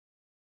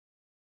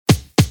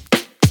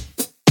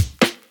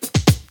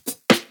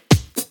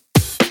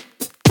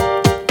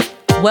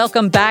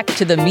Welcome back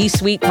to the Me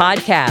Suite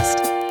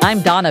podcast.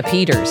 I'm Donna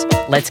Peters.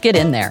 Let's get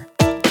in there.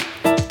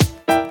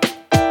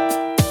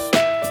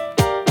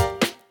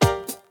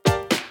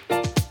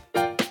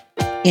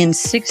 In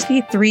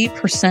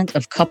 63%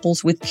 of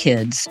couples with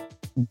kids,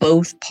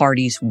 both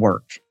parties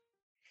work.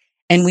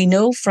 And we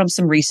know from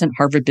some recent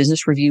Harvard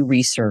Business Review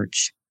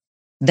research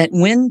that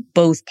when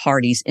both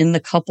parties in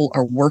the couple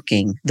are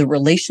working, the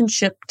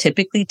relationship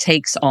typically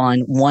takes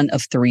on one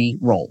of three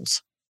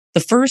roles. The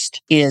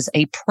first is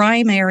a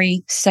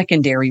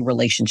primary-secondary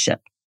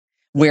relationship,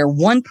 where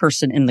one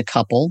person in the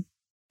couple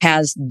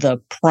has the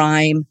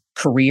prime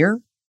career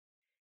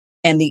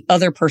and the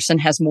other person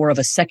has more of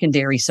a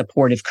secondary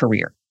supportive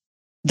career.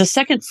 The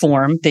second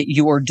form that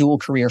your dual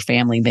career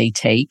family may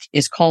take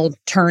is called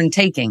turn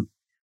taking,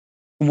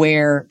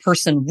 where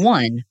person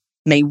one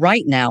may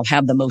right now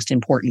have the most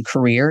important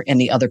career and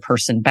the other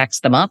person backs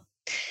them up.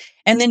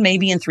 And then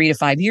maybe in 3 to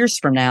 5 years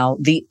from now,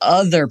 the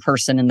other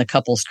person in the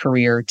couple's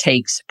career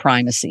takes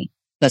primacy.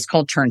 That's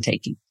called turn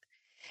taking.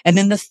 And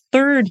then the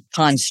third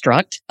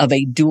construct of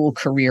a dual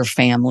career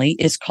family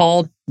is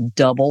called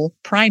double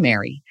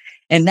primary.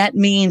 And that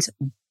means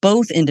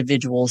both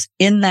individuals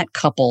in that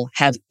couple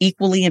have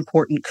equally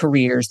important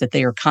careers that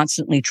they are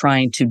constantly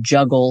trying to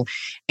juggle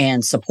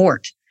and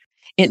support.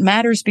 It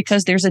matters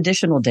because there's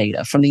additional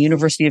data from the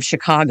University of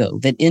Chicago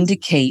that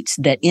indicates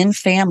that in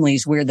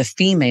families where the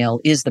female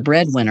is the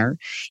breadwinner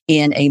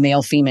in a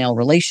male-female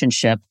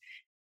relationship,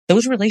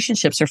 those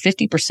relationships are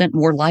 50%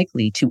 more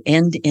likely to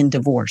end in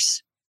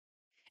divorce.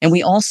 And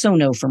we also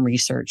know from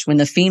research when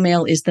the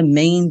female is the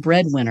main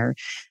breadwinner,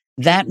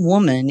 that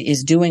woman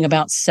is doing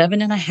about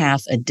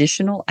 7.5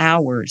 additional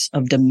hours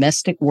of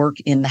domestic work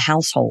in the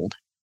household,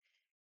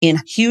 in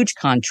huge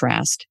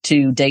contrast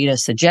to data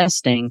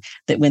suggesting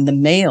that when the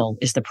male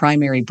is the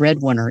primary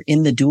breadwinner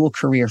in the dual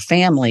career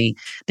family,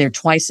 they're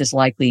twice as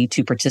likely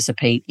to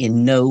participate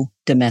in no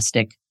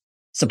domestic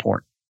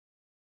support.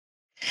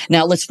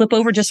 Now, let's flip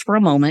over just for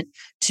a moment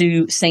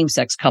to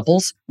same-sex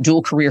couples,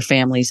 dual career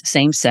families,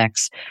 same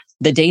sex.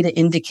 The data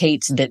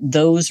indicates that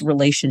those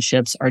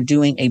relationships are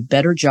doing a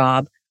better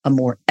job, a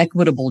more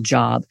equitable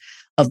job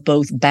of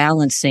both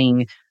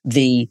balancing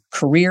the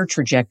career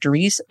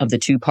trajectories of the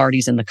two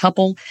parties in the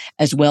couple,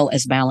 as well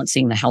as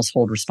balancing the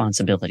household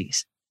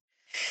responsibilities.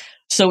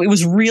 So it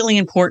was really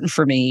important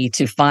for me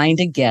to find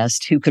a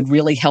guest who could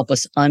really help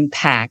us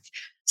unpack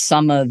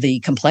some of the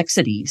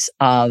complexities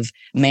of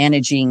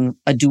managing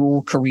a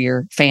dual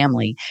career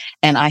family.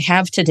 And I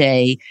have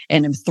today,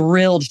 and I'm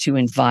thrilled to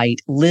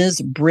invite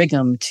Liz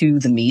Brigham to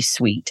the Me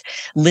Suite.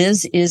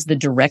 Liz is the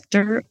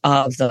director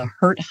of the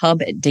Hurt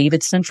Hub at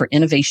Davidson for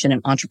Innovation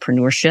and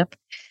Entrepreneurship.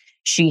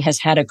 She has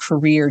had a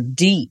career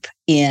deep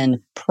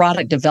in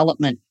product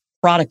development,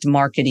 product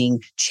marketing,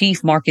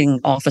 chief marketing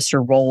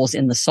officer roles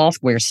in the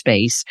software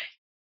space.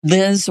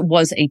 Liz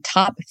was a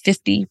top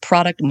 50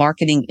 product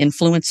marketing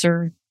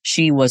influencer.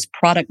 She was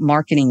Product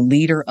Marketing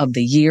Leader of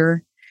the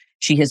Year.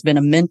 She has been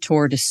a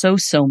mentor to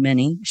so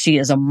many. She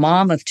is a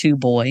mom of 2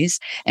 boys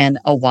and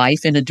a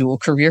wife in a dual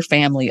career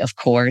family, of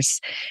course.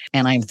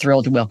 And I'm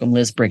thrilled to welcome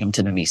Liz Brigham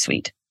to the Me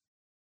Suite.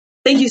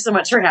 Thank you so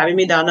much for having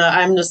me, Donna.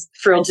 I'm just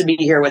thrilled to be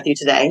here with you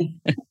today.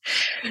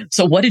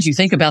 So what did you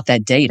think about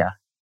that data?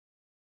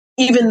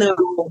 Even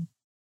though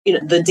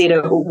the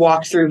data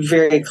walk through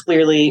very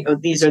clearly,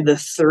 these are the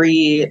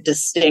 3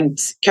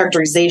 distinct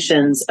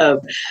characterizations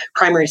of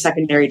primary,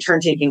 secondary, turn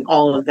taking,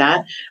 all of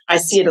that. I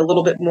see it a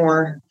little bit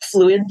more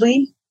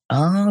fluidly.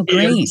 Oh,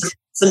 great.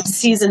 Some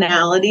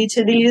seasonality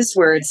to these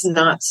where it's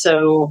not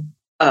so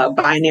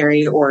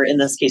binary, or in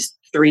this case,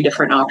 3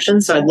 different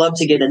options. So I'd love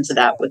to get into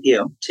that with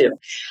you too.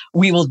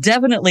 We will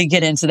definitely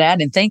get into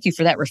that. And thank you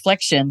for that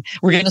reflection.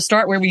 We're going to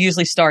start where we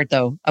usually start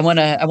though. I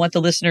want the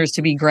listeners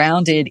to be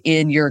grounded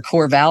in your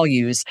core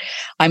values.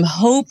 I'm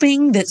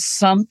hoping that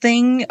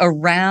something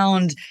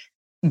around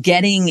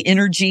getting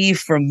energy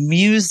from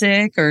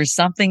music or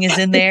something is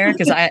in there,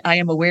 because I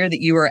am aware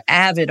that you are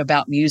avid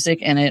about music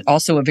and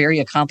also a very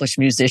accomplished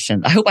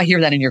musician. I hope I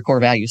hear that in your core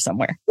values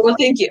somewhere. Well,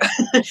 thank you.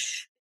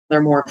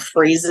 They're more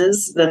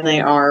phrases than they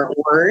are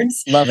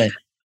words. Love it.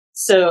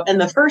 So, and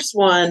the first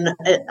one,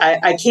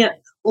 I can't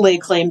lay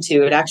claim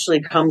to. It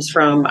actually comes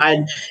from,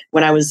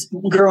 when I was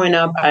growing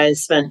up, I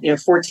spent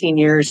 14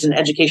 years in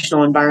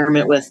educational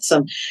environment with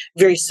some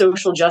very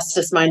social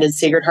justice-minded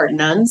Sacred Heart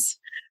nuns,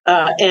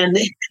 and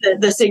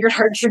the Sacred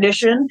Heart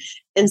tradition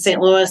in St.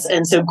 Louis.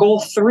 And so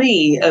goal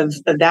 3 of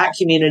that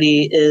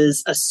community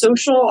is a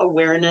social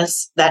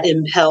awareness that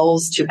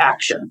impels to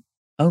action.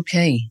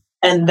 Okay.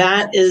 And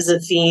that is a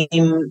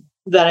theme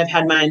that I've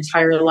had my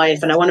entire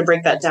life. And I want to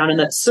break that down in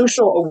that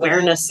social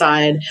awareness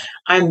side.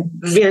 I'm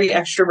very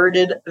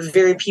extroverted,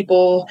 very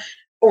people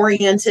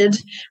oriented.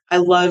 I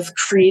love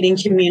creating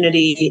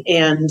community,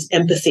 and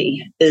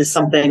empathy is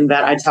something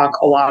that I talk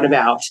a lot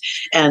about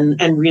and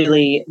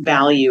really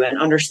value, and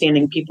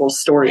understanding people's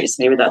stories.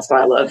 Maybe that's why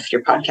I love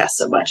your podcast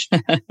so much.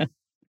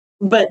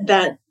 But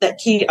that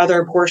key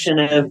other portion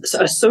of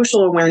a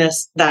social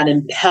awareness that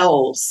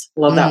impels,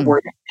 love that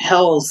word,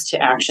 impels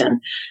to action.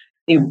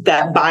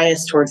 that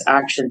bias towards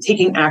action,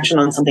 taking action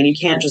on something. You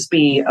can't just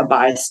be a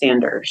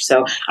bystander.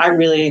 So I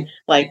really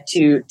like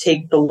to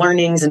take the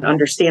learnings and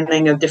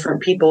understanding of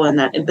different people and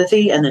that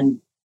empathy, and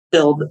then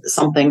build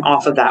something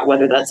off of that,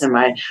 whether that's in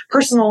my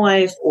personal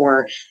life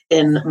or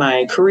in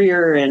my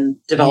career and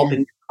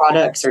developing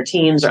products or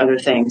teams or other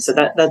things. So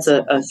that's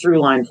a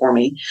through line for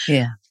me.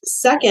 Yeah.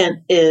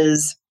 Second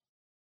is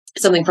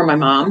something from my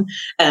mom.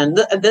 And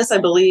this, I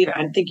believe,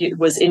 I think it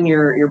was in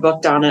your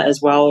book, Donna,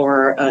 as well,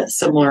 or a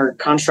similar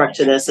construct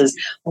to this, is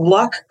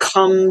luck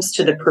comes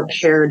to the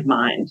prepared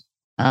mind.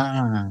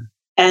 And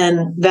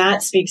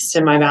that speaks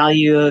to my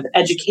value of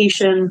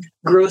education,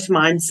 growth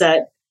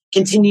mindset,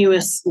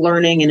 continuous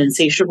learning, and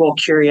insatiable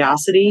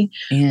curiosity.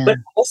 Yeah. But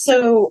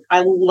also,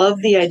 I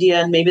love the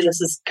idea, and maybe this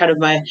is kind of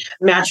my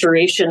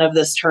maturation of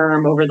this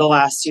term over the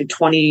last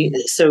 20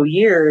 so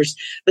years,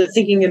 but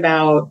thinking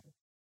about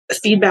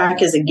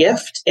feedback as a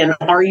gift, and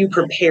are you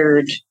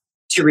prepared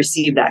to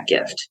receive that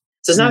gift?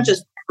 So it's not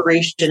just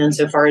preparation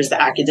insofar as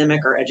the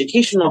academic or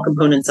educational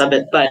components of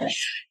it, but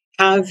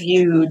have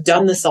you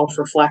done the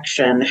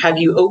self-reflection? Have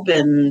you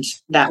opened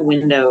that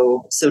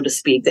window, so to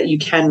speak, that you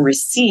can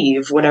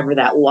receive whatever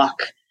that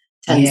luck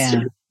tends to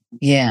be?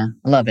 Yeah,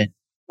 love it.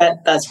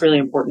 That's really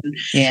important.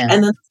 Yeah.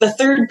 And then the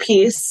third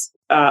piece,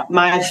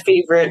 my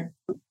favorite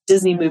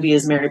Disney movie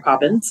is Mary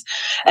Poppins.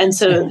 And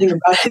so think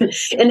about it,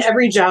 in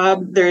every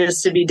job there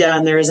is to be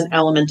done, there is an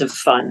element of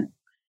fun.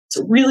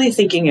 So really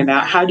thinking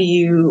about how do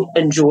you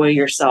enjoy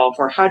yourself,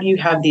 or how do you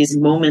have these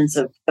moments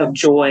of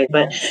joy,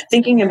 but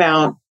thinking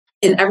about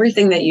in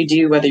everything that you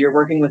do, whether you're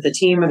working with a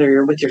team, whether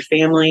you're with your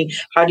family,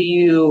 how do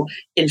you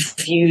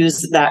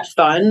infuse that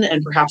fun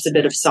and perhaps a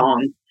bit of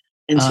song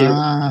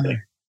into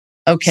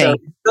okay. So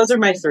those are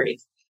my three.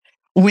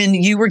 When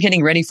you were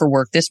getting ready for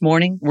work this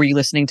morning, were you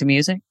listening to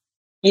music?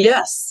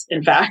 Yes,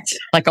 in fact.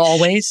 Like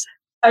always?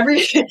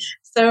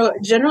 So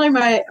generally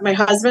my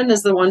husband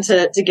is the one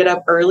to get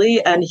up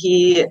early, and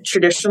he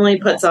traditionally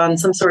puts on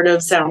some sort of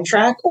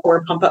soundtrack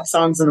or pump up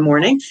songs in the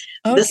morning.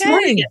 Okay. This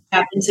morning it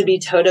happened to be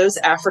Toto's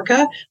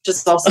Africa, which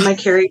is also my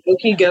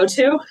karaoke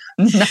go-to.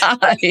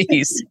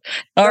 Nice.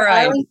 All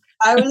right.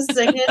 I was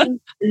singing,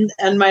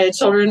 and my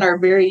children are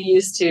very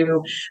used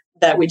to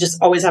that. We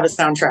just always have a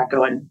soundtrack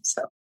going.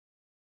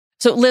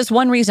 So, Liz,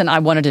 one reason I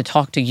wanted to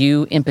talk to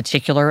you in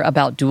particular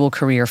about dual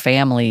career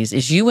families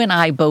is you and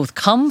I both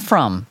come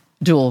from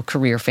dual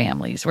career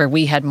families where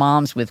we had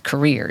moms with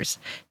careers,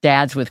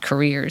 dads with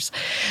careers.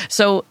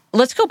 So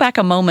let's go back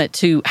a moment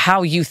to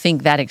how you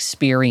think that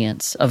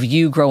experience of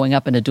you growing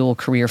up in a dual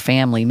career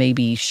family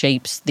maybe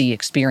shapes the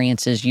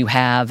experiences you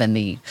have and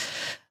the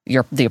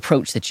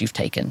approach that you've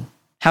taken.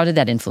 How did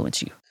that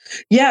influence you?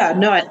 Yeah,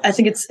 no, I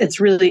think it's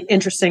really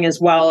interesting as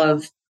well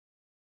of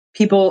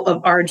people of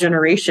our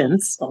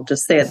generations, I'll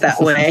just say it that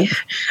way,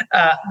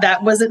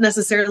 that wasn't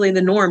necessarily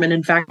the norm. And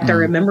in fact, I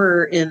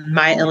remember in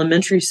my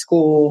elementary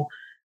school,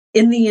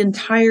 in the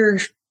entire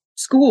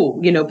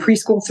school,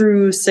 preschool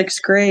through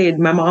sixth grade,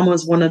 my mom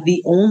was one of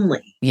the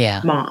only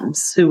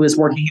moms who was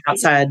working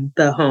outside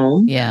the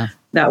home. Yeah.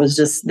 That was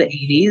just the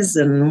 80s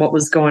and what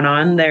was going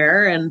on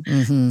there.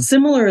 And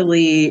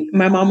similarly,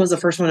 my mom was the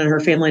first one in her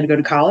family to go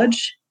to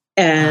college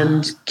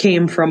and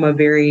came from a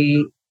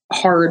very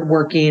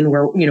hardworking,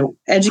 where,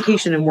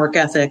 education and work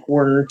ethic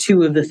were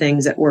two of the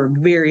things that were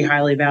very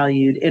highly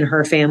valued in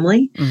her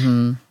family.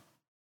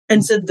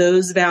 And so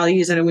those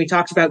values, and we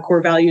talked about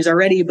core values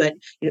already, but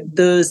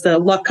the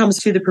luck comes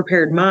to the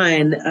prepared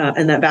mind,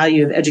 and that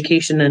value of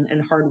education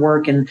and hard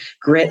work and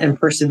grit and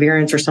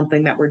perseverance are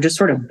something that were just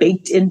sort of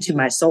baked into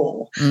my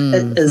soul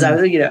as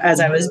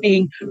I was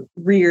being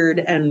reared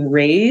and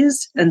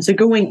raised. And so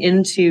going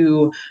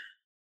into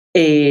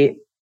a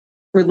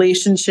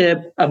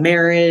relationship, a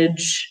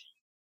marriage,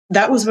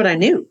 that was what I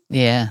knew.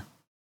 Yeah.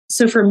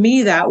 So for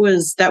me, that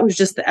was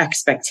just the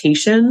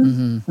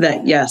expectation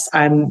that, yes,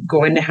 I'm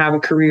going to have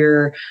a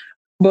career.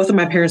 Both of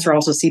my parents are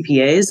also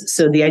CPAs.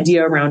 So the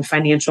idea around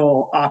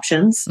financial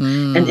options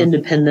and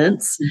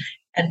independence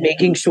and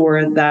making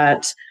sure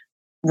that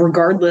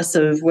regardless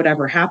of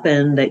whatever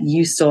happened, that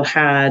you still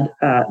had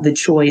the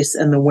choice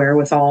and the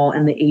wherewithal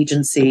and the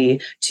agency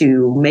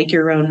to make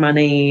your own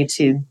money,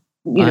 to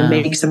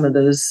make some of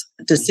those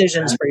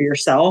decisions for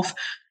yourself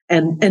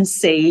and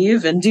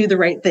save and do the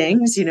right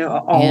things,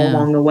 all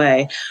along the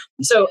way.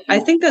 So I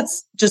think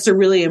that's just a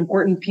really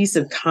important piece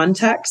of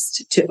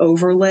context to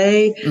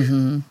overlay.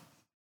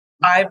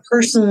 I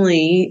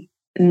personally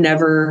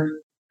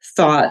never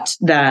thought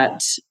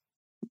that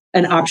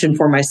an option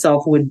for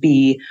myself would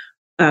be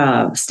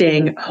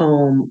staying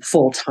home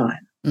full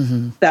time.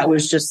 That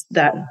was just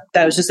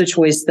a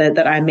choice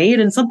that I made,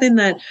 and something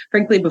that,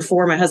 frankly,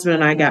 before my husband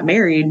and I got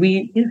married,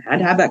 we had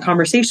to have that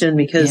conversation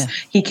because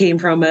he came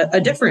from a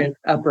different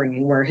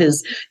upbringing where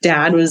his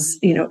dad was,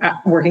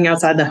 working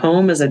outside the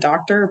home as a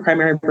doctor,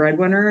 primary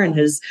breadwinner, and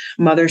his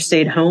mother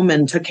stayed home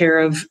and took care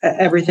of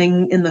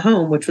everything in the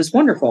home, which was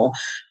wonderful.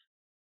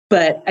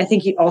 But I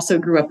think he also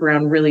grew up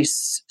around really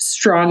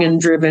strong and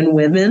driven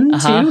women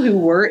too, who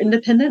were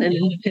independent and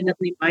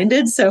independently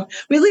minded. So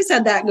we at least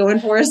had that going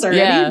for us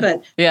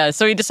already. Yeah.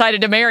 So he decided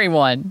to marry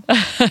one.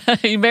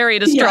 He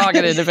married a strong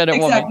and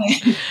independent woman.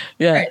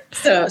 Yeah. Right.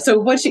 So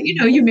what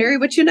you marry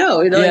what you know.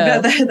 Like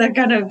that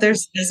kind of,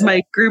 there's, as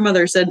my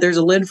grandmother said, there's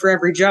a lid for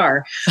every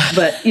jar.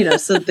 But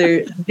so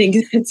there, I think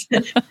it's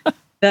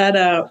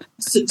that.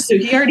 So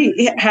he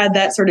already had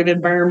that sort of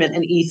environment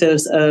and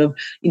ethos of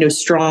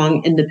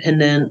strong,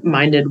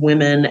 independent-minded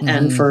women,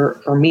 and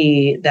for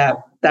me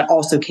that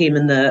also came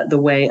in the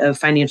way of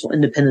financial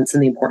independence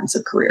and the importance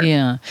of career.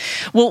 Yeah.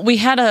 Well, we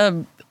had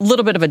a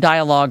little bit of a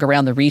dialogue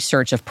around the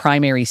research of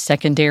primary,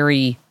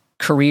 secondary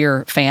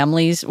career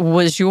families.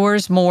 Was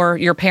yours more,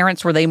 your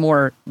parents, were they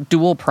more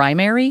dual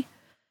primary,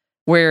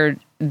 where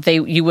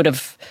you would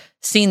have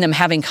seen them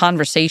having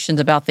conversations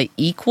about the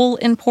equal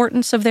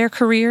importance of their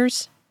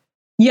careers?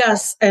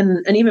 Yes,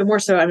 and even more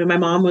so. I mean, my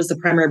mom was the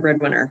primary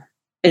breadwinner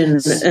in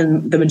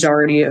the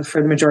majority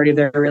of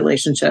their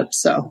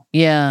relationships. So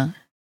yeah.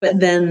 But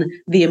then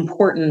the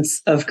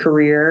importance of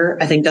career,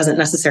 I think, doesn't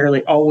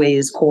necessarily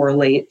always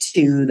correlate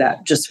to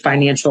that just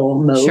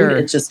financial mode. Sure.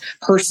 It's just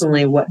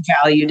personally, what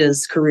value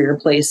does career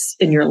place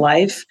in your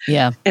life?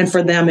 Yeah. And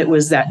for them, it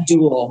was that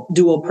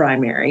dual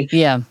primary.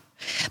 Yeah.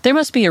 There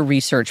must be a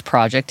research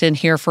project in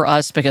here for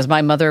us, because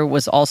my mother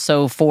was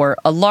also, for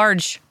a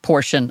large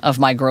portion of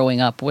my growing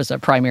up, was a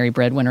primary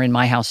breadwinner in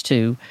my house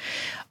too.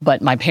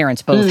 But my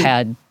parents both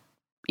had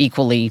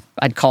equally,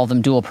 I'd call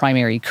them dual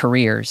primary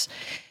careers.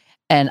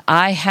 And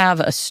I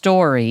have a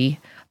story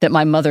that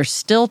my mother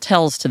still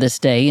tells to this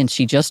day, and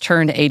she just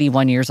turned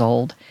 81 years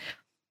old.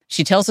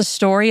 She tells a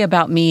story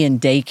about me in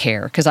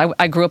daycare, because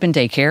I grew up in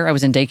daycare. I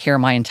was in daycare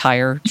my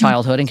entire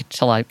childhood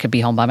until I could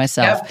be home by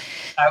myself. Yep,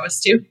 I was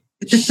too.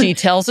 She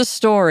tells a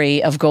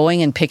story of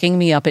going and picking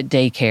me up at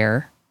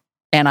daycare,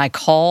 and I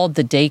called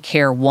the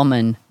daycare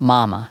woman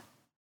Mama.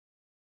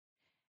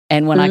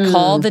 And when I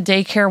called the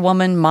daycare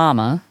woman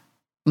Mama,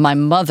 my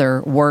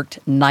mother worked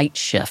night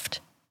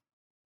shift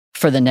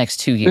for the next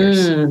 2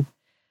 years.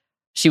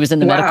 She was in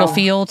the medical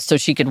field, so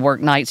she could work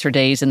nights or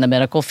days in the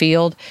medical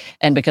field.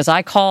 And because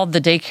I called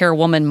the daycare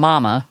woman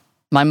Mama,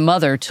 my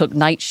mother took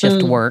night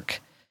shift work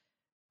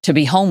to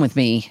be home with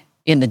me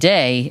in the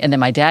day, and then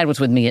my dad was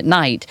with me at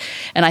night.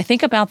 And I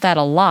think about that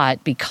a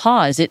lot,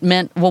 because it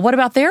meant, well, what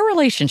about their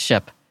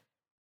relationship?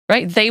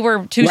 Right? They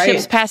were two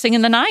ships passing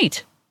in the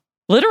night.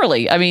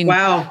 Literally. I mean,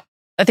 I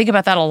think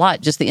about that a lot,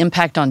 just the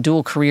impact on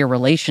dual career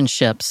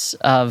relationships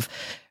of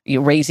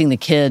raising the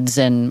kids,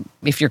 and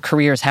if your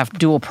careers have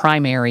dual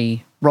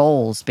primary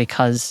roles,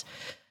 because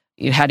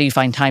how do you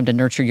find time to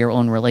nurture your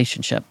own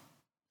relationship?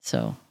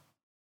 So,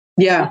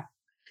 no,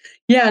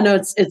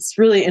 it's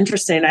really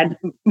interesting.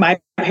 My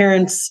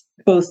parents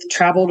both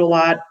traveled a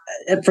lot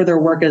for their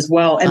work as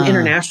well, and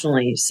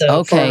internationally.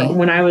 So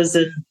when I was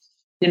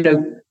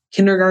in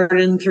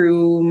kindergarten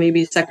through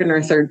maybe second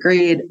or third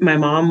grade, my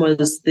mom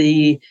was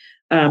the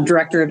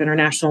director of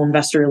international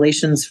investor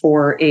relations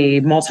for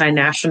a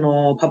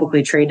multinational,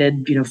 publicly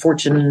traded,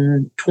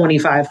 Fortune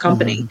 25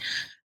 company.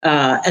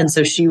 And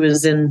so she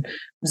was in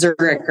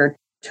Zurich or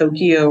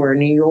Tokyo or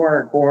New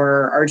York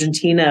or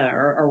Argentina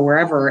or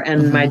wherever.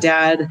 And my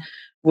dad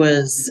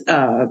was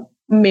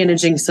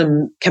managing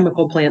some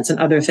chemical plants and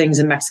other things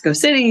in Mexico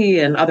City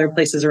and other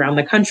places around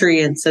the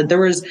country. And so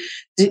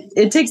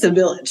it takes a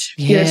village,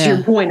 to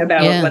your point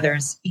about whether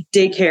it's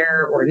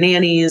daycare or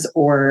nannies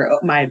or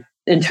my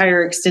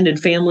entire extended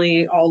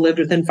family all lived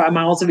within 5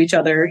 miles of each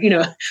other,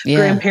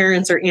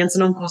 grandparents or aunts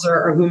and uncles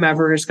or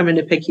whomever is coming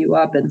to pick you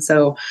up. And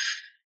so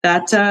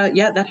that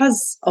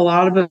has a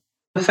lot of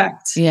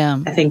effect,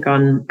 I think,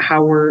 on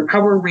how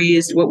we're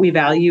raised, what we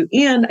value.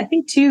 And I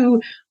think too,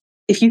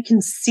 if you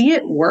can see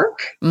it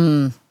work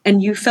and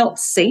you felt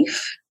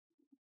safe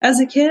as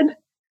a kid,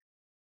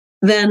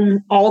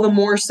 then all the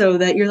more so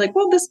that you're like,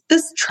 well,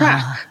 this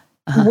track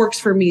works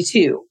for me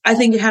too. I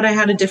think had I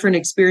had a different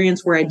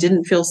experience where I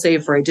didn't feel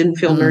safe, or I didn't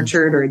feel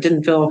nurtured, or I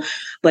didn't feel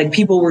like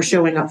people were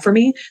showing up for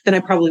me, then I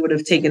probably would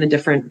have taken a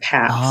different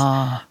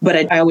path.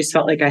 But I always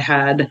felt like I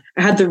had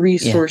the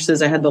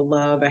resources, I had the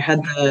love, I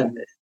had the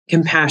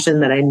compassion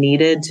that I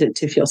needed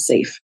to feel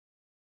safe.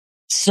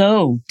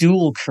 So,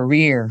 dual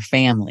career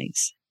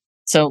families.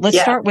 So let's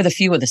start with a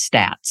few of the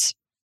stats.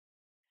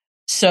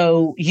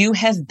 So you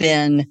have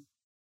been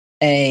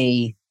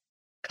a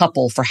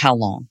couple for how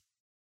long?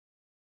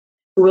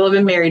 We'll have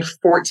been married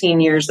 14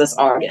 years this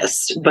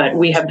August, but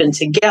we have been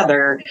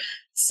together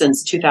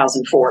since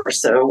 2004.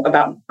 So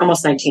about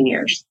almost 19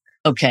 years.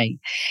 Okay.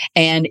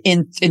 And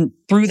in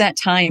through that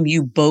time,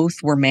 you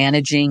both were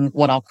managing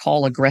what I'll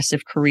call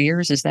aggressive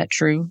careers. Is that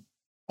true?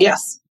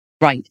 Yes.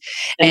 Right.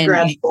 And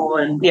grad school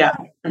and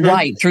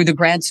Right. Through the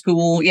grad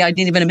school. Yeah. I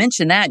didn't even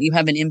mention that. You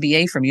have an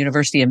MBA from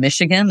University of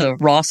Michigan, the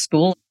Ross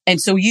School.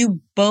 And so you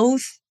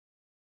both,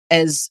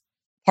 as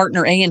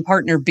partner A and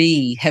partner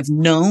B, have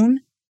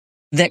known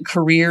that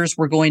careers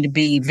were going to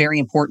be very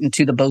important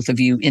to the both of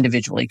you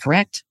individually,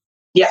 correct?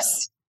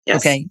 Yes.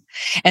 Okay.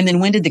 And then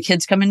when did the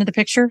kids come into the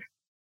picture?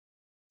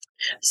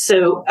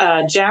 So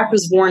Jack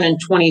was born in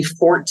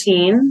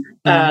 2014.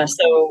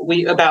 So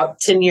we about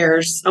 10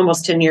 years,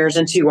 almost 10 years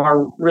into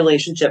our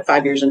relationship,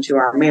 5 years into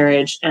our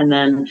marriage. And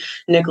then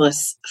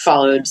Nicholas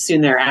followed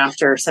soon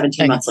thereafter,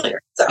 17 months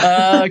later. So.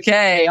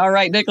 Okay. All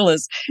right,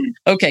 Nicholas.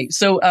 Okay.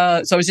 So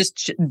I was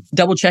just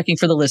double checking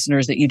for the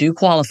listeners that you do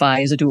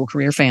qualify as a dual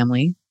career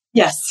family.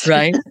 Yes.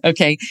 Right.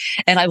 Okay.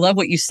 And I love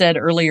what you said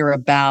earlier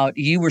about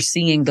you were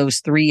seeing those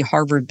 3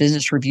 Harvard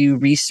Business Review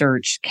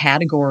research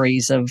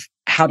categories of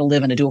how to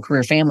live in a dual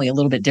career family a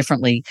little bit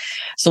differently.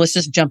 So let's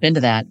just jump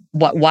into that.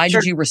 Why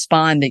Sure. did you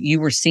respond that you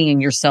were seeing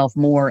yourself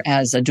more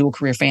as a dual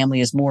career family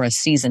as more a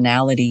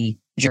seasonality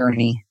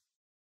journey?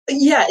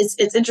 Yeah,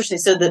 it's interesting.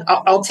 So that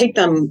I'll take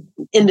them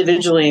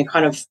individually and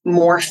kind of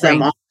morph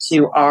them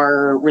onto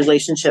our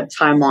relationship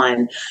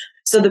timeline.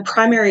 So the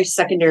primary,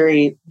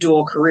 secondary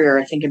dual career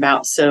I think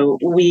about. So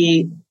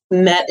we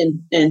met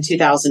in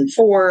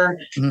 2004.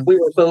 Mm-hmm. We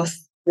were both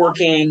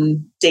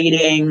working,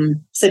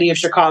 dating, city of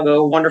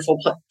Chicago, wonderful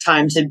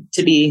time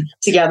to be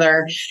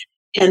together.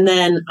 And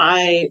then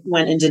I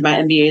went and did my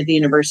MBA at the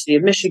University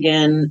of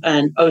Michigan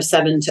in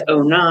 2007 to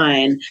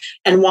 2009.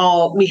 And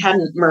while we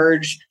hadn't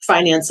merged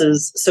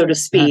finances, so to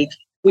speak,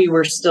 we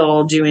were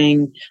still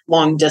doing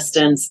long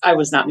distance. I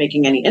was not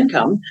making any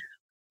income.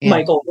 Yeah.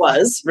 Michael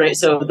was, right?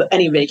 So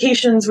any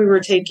vacations we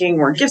were taking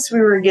or gifts we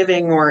were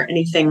giving or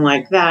anything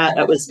like that,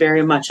 it was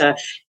very much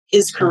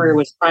his career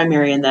was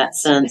primary in that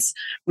sense.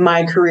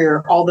 My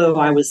career, although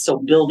I was still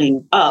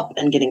building up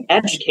and getting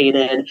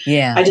educated,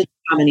 I didn't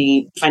have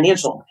any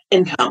financial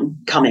income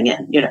coming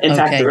in. In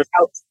fact, there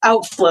was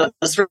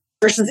outflows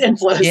versus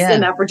inflows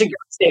in that particular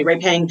state,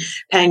 right?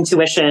 Paying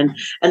tuition.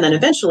 And then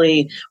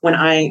eventually when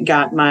I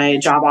got my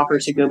job offer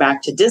to go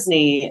back to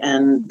Disney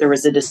and there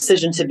was a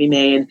decision to be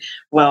made,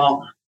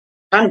 well,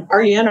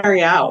 are you in or are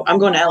you out? I'm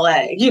going to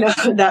LA.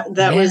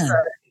 That was,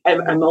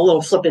 I'm a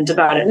little flippant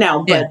about it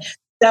now, but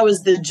that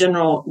was the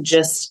general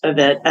gist of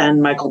it.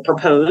 And Michael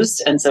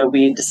proposed. And so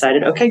we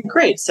decided, okay,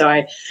 great. So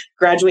I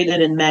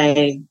graduated in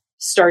May,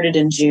 started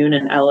in June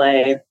in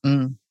LA.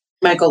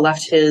 Michael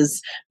left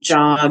his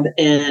job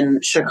in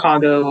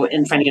Chicago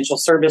in financial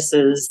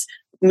services,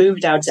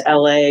 moved out to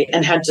LA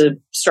and had to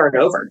start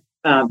over,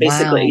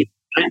 basically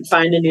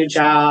find a new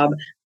job.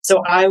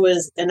 So I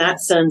was, in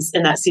that sense,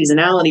 in that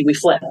seasonality, we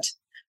flipped.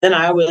 Then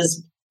I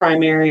was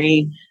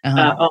primary on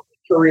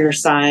the career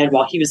side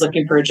while he was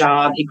looking for a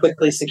job. He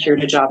quickly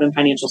secured a job in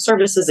financial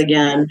services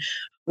again,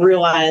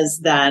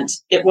 realized that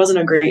it wasn't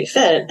a great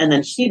fit. And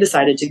then he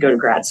decided to go to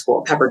grad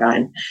school at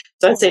Pepperdine.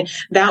 So I'd say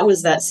that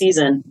was that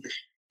season.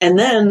 And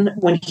then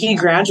when he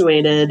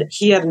graduated,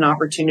 he had an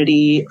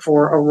opportunity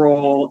for a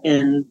role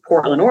in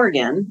Portland,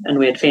 Oregon, and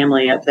we had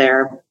family up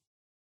there.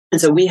 And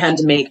so we had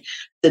to make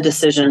the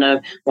decision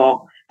of,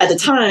 well, at the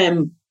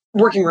time,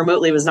 working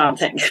remotely was not a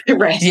thing,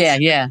 right?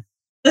 Yeah.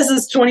 This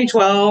is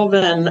 2012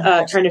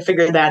 and trying to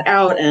figure that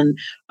out. And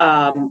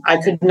I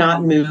could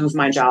not move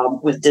my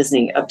job with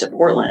Disney up to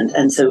Portland.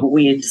 And so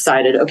we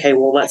decided, okay,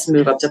 well, let's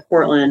move up to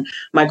Portland.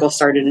 Michael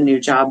started a new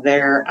job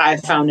there. I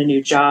found a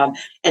new job.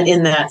 And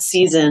in that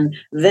season,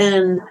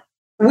 then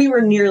we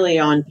were nearly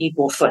on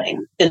equal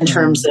footing in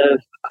terms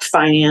of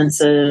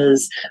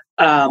finances.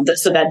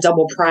 So that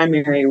double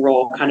primary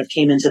role kind of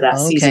came into that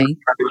season of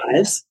our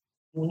lives.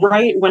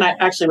 Right when I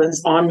actually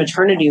was on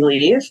maternity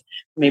leave,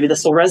 maybe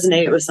this will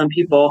resonate with some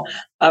people,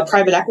 a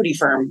private equity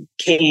firm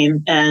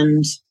came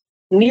and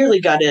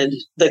nearly gutted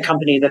the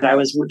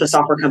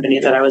software company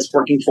that I was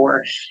working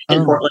for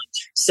in Portland.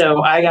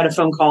 So I got a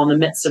phone call in the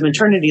midst of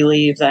maternity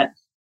leave that,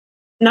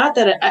 not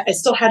that I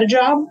still had a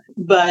job,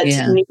 but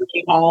nearly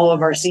all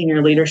of our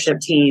senior leadership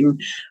team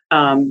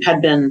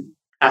had been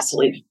asked to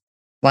leave.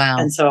 Wow.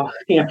 And so,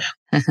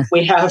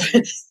 we have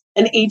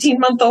an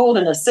 18-month-old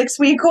and a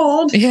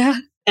 6-week-old. Yeah.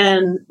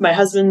 And my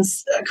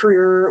husband's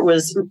career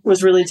was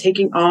really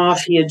taking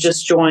off. He had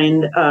just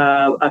joined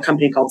a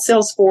company called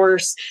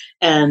Salesforce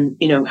and,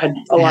 had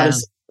a lot of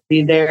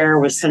stability there,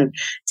 was kind of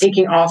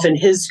taking off in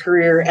his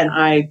career. And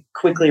I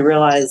quickly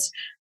realized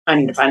I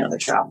need to find another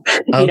job.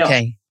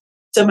 Okay.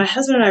 So my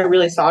husband and I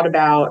really thought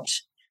about,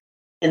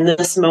 in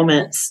this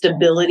moment,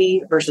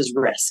 stability versus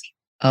risk.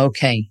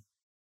 Okay.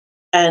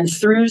 And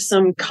through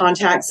some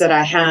contacts that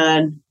I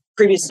had,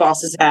 previous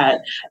bosses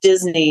at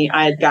Disney,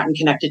 I had gotten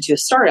connected to a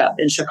startup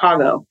in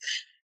Chicago.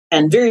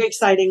 And very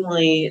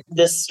excitingly,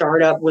 this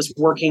startup was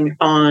working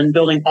on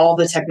building all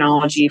the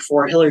technology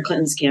for Hillary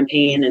Clinton's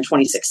campaign in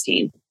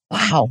 2016.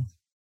 Wow.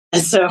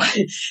 And so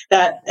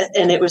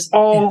it was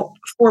all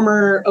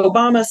former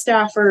Obama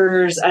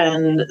staffers,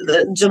 and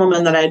the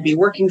gentleman that I'd be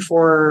working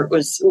for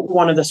was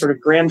one of the sort of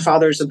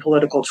grandfathers of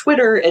political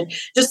Twitter. It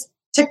just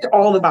ticked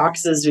all the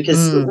boxes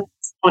because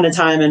on a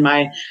time in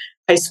my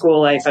high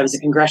school life, I was a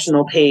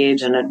congressional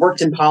page and had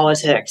worked in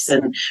politics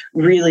and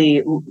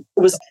really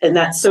was in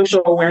that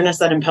social awareness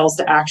that impels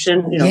to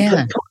action.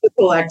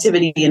 Political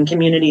activity and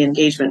community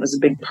engagement was a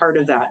big part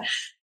of that.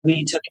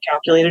 We took a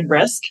calculated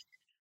risk.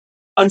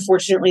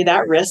 Unfortunately,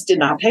 that risk did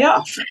not pay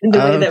off in the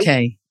way that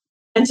we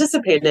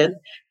anticipated.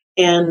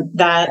 And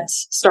that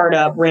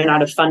startup ran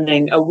out of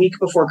funding a week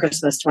before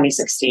Christmas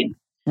 2016.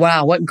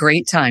 Wow, what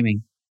great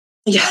timing.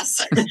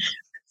 Yes.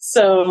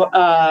 So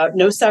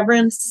no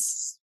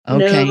severance,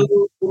 Okay.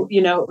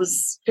 it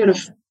was kind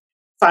of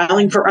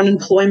filing for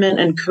unemployment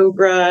and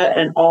COBRA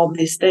and all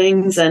these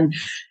things. And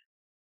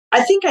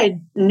I think I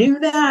knew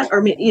that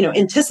or,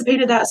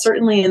 anticipated that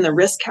certainly in the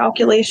risk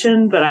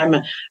calculation, but I'm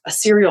a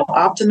serial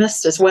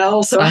optimist as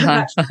well. So I'm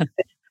not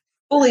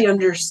fully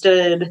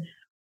understood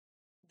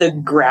the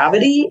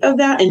gravity of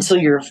that until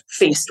you're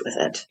faced with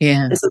it.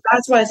 Yeah. And so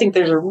that's why I think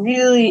there's a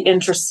really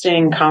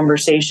interesting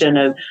conversation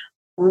of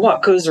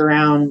what goes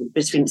around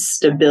between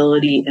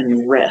stability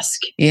and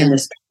risk in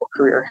this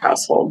career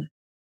household.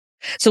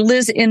 So,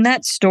 Liz, in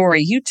that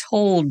story, you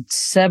told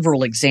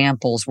several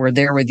examples where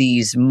there were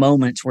these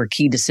moments where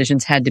key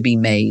decisions had to be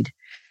made.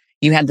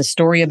 You had the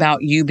story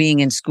about you being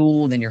in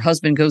school, then your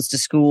husband goes to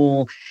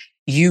school,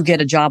 you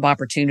get a job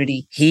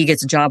opportunity, he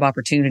gets a job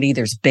opportunity,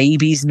 there's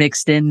babies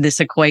mixed in this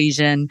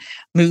equation,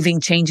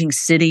 moving, changing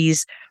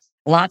cities,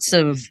 lots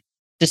of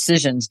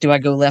decisions. Do I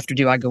go left or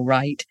do I go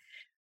right?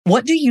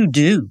 What do you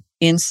do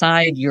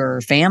inside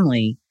your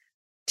family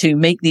to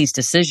make these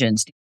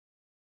decisions?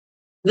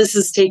 This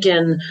has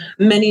taken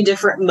many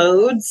different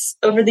modes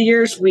over the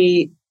years.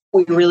 We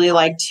really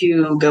like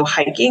to go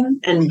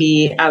hiking and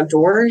be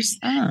outdoors.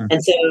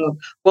 And so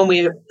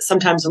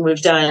sometimes when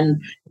we've done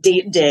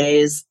date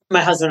days,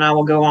 my husband and I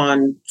will go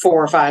on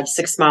 4 or 5,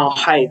 6 mile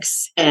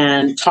hikes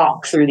and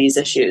talk through these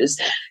issues.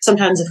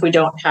 Sometimes if we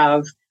don't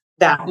have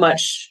that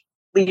much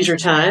leisure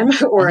time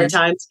or a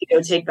time to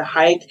go take the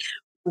hike,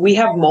 we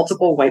have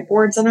multiple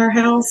whiteboards in our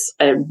house.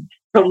 I'm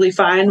totally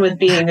fine with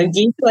being a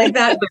geek like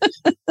that.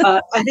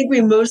 But I think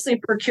we mostly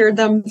procured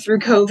them through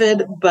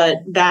COVID, but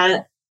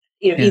that,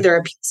 either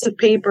a piece of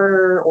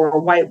paper or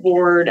a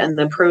whiteboard and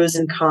the pros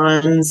and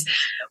cons.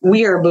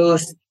 We are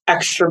both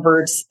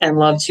extroverts and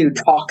love to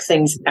talk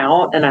things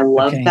out. And I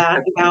love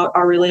that about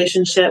our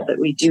relationship, that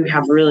we do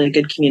have really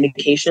good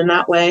communication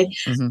that way.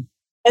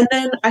 And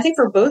then I think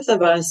for both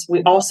of us,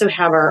 we also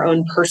have our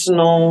own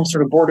personal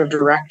sort of board of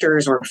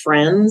directors or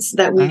friends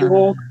that we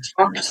will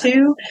talk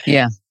to.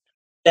 Yeah.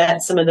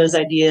 Vet some of those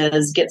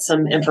ideas, get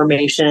some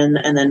information,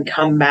 and then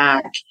come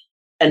back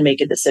and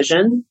make a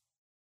decision.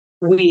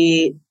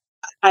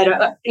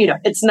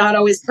 It's not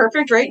always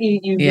perfect, right?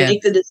 You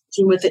make the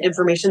decision with the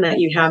information that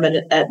you have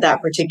at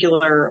that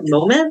particular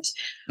moment.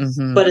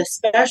 But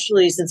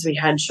especially since we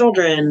had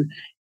children,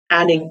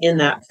 adding in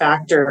that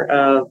factor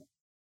of,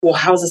 well,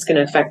 how's this going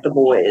to affect the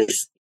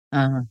boys?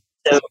 So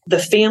the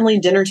family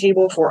dinner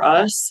table for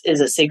us is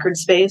a sacred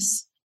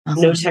space.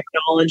 No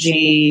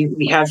technology.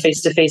 We have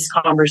face-to-face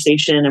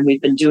conversation, and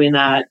we've been doing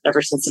that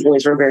ever since the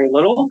boys were very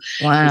little.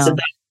 Wow. And so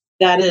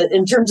that is,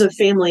 in terms of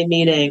family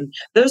meeting,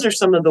 those are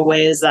some of the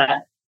ways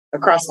that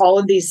across all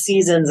of these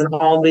seasons and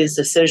all of these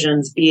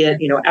decisions, be it,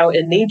 out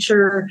in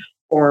nature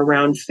or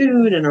around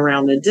food and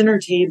around the dinner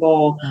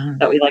table,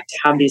 that we like to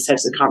have these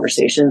types of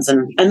conversations.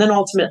 And then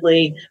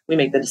ultimately we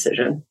make the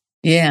decision.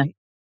 Yeah.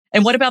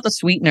 And what about the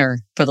sweetener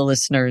for the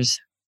listeners?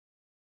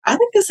 I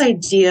think this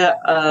idea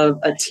of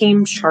a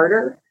team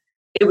charter,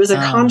 it was a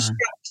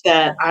construct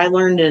that I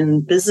learned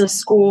in business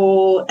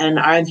school and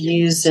I've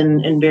used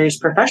in various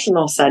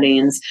professional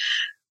settings.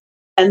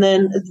 And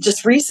then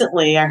just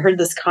recently, I heard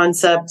this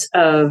concept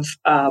of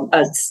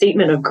a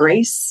statement of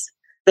grace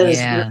that is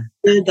really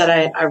good, that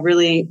I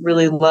really,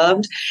 really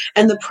loved.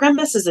 And the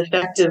premise is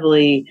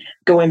effectively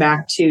going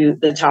back to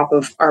the top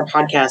of our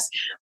podcast.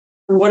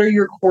 What are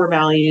your core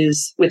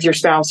values with your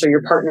spouse or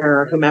your partner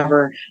or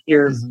whomever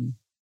you're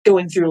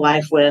going through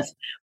life with?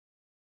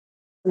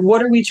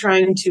 What are we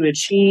trying to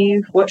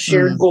achieve? What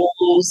shared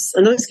goals?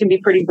 And those can be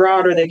pretty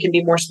broad or they can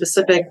be more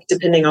specific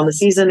depending on the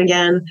season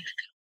again.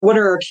 What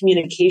are our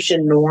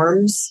communication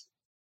norms?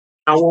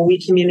 How will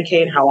we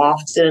communicate? How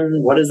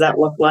often? What does that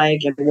look like?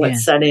 And what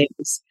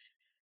settings?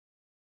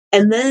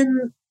 And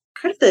then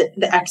kind of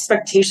the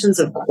expectations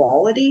of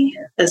quality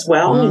as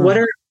well.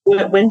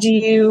 When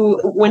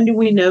do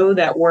we know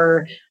that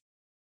we're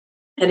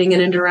heading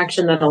in a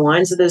direction that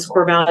aligns with those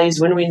core values?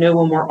 When do we know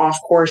when we're off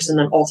course? And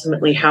then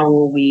ultimately, how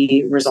will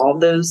we resolve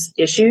those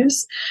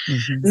issues?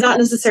 Not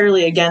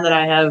necessarily, again, that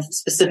I have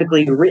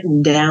specifically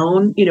written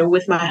down,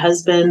 with my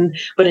husband,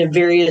 but in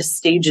various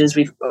stages,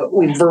 we've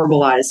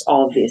verbalized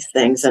all of these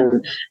things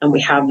and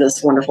we have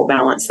this wonderful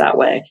balance that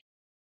way.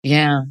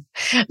 Yeah.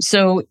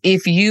 So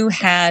if you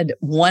had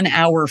 1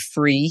 hour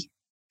free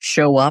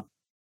show up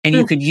and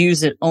you could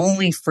use it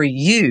only for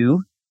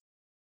you,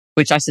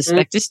 which I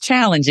suspect is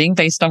challenging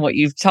based on what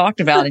you've talked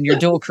about in your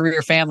dual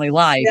career family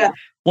life.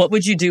 What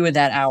would you do with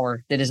that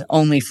hour that is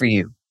only for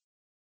you?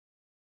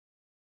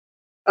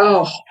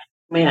 Oh,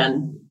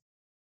 man.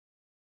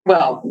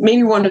 Well,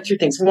 maybe one of two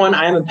things. One,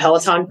 I'm a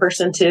Peloton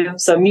person too.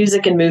 So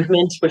music and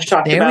movement, we've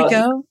talked about.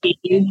 There we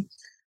go.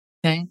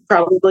 Okay.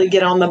 Probably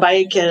get on the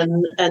bike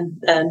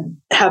and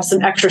have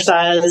some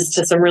exercise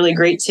to some really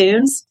great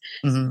tunes.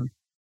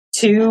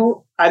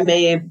 Two, I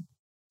may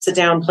sit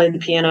down, play the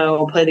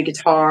piano, play the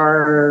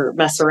guitar,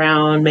 mess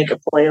around, make a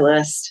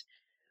playlist.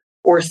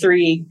 Or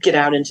three, get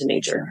out into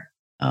nature.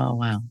 Oh,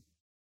 wow.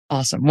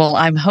 Awesome. Well,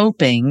 I'm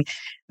hoping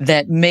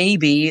that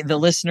maybe the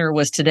listener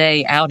was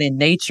today out in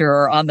nature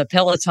or on the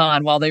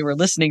Peloton while they were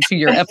listening to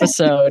your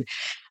episode.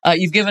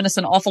 You've given us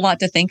an awful lot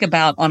to think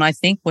about on, I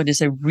think, what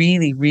is a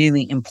really,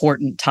 really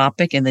important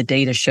topic, and the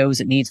data shows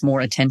it needs more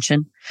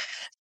attention.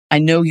 I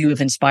know you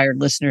have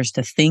inspired listeners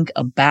to think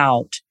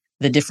about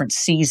the different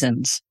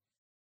seasons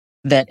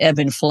that ebb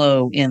and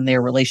flow in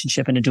their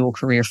relationship in a dual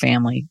career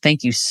family.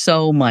 Thank you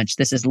so much.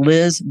 This is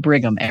Liz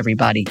Brigham,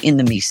 everybody, in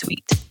the Me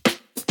Suite.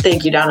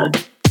 Thank you, Donna.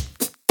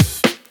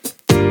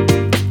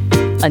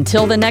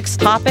 Until the next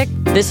topic,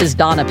 this is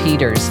Donna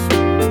Peters.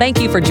 Thank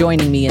you for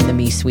joining me in the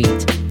Me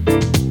Suite.